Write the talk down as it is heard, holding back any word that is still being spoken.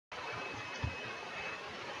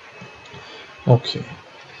Okay,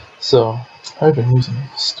 so I've been using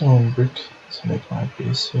stone brick to make my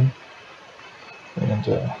base here, and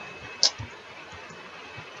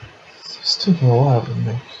it's taking a while to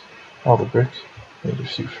make all the brick. Made a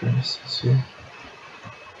few furnaces here,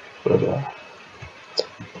 but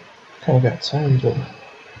kind of got tired of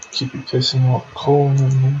keep replacing all the coal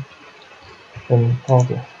in here, and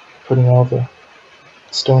putting all the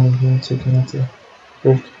stone in here, taking out the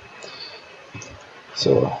brick.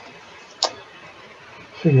 So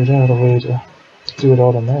figured out a way to do it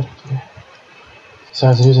automatically. So I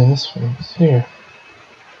was using this furnace here,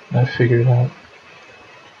 and I figured out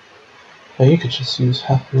that you could just use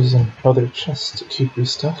hoppers and other chests to keep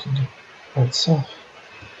restocking it by itself.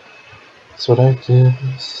 So what I did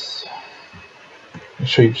is, make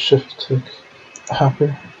sure you shift click a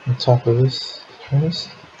hopper on top of this furnace,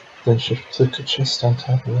 then shift click a chest on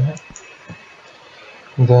top of that,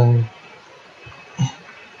 and then you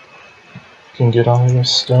can get all your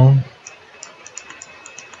stone,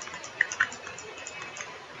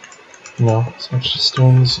 as much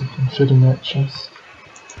stone as you can fit in that chest.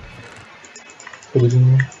 Put it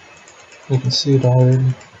in there. You can see it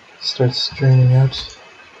already starts draining out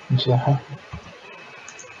into the hopper,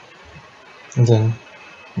 and then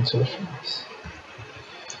into the furnace.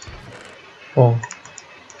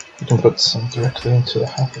 You can put some directly into the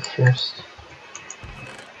hopper first.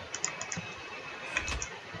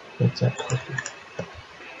 Make that quicker.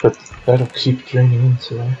 But that'll keep draining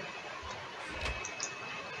into there,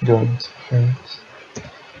 going into the furnace.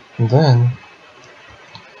 And then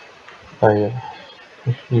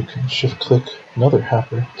you can shift click another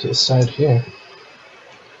hopper to the side here,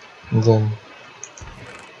 and then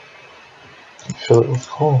you can fill it with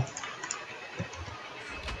coal.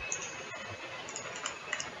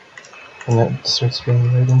 And that starts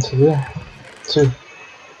going right into there too.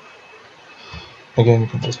 Again, you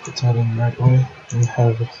can just put that in right away and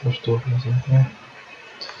have leftovers in here.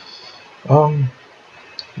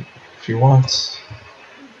 If you want,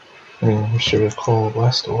 I'm sure the coal will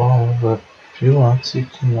last a while, but if you want, you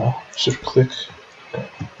can shift click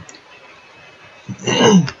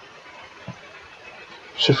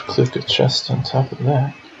shift click a chest on top of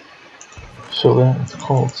that. Fill that with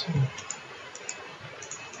coal too.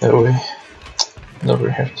 That way, never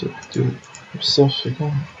have to do it yourself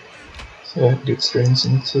again. So that gets drains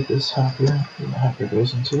into this hopper, and the hopper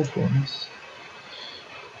goes into the furnace,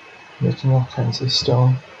 making all kinds of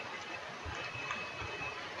stone.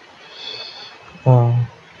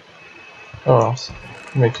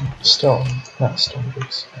 Making stone, not stone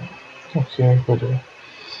bricks. Okay, but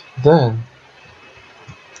then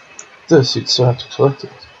this you'd still have to collect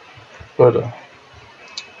it. But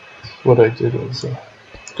what I did was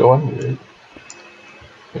go under it.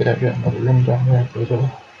 Yeah, I got another room down there, but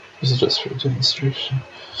this is just for a demonstration.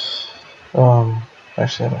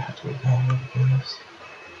 Actually, I don't have to go down there to do this.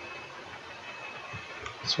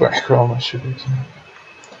 That's where I grow all my sugar cane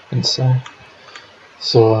inside.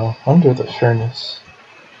 So under the furnace,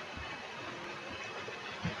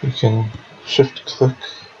 you can shift click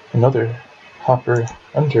another hopper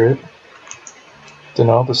under it. Then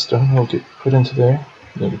all the stone will get put into there.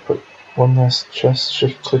 Then you put one last chest,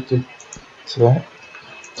 shift click it to that,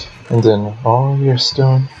 and then all your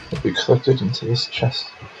stone will be collected into this chest.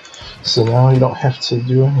 So now you don't have to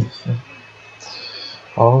do anything.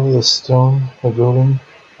 All the stone will go in,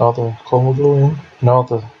 all the coal will go in, and all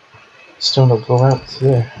the stone will go out to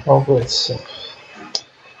there all by itself.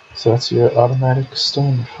 So that's your automatic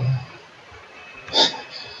stone farm.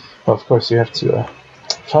 Well, of course you have to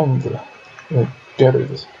gather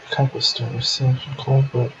the cobblestone yourself and coal,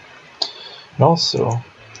 but and also,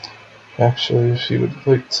 actually, if you would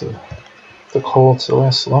like the coal to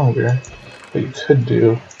last longer, what you could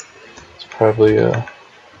do is probably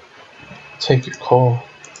take your coal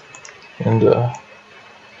and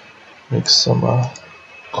make some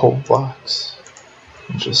coal blocks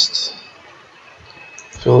and just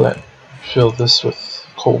fill this with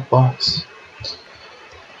coal blocks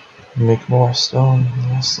and make more stone and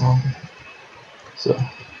last longer. So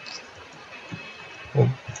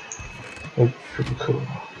that'd be pretty cool.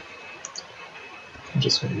 I'm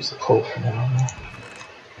just gonna use the coal for now.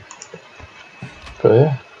 But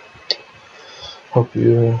yeah, hope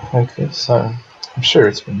you like this. I'm sure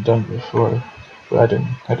it's been done before, but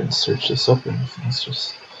I didn't search this up or anything. It's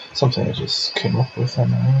just something I just came up with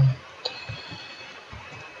on my own.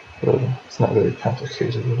 But it's not very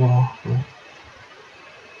complicated at all. But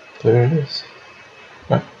there it is.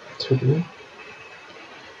 Right, to do.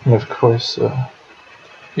 And of course,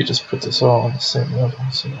 you just put this all on the same level,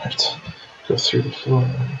 so you don't have to go through the floor or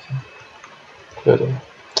anything. But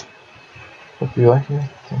hope you like it.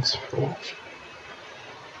 Thanks for watching.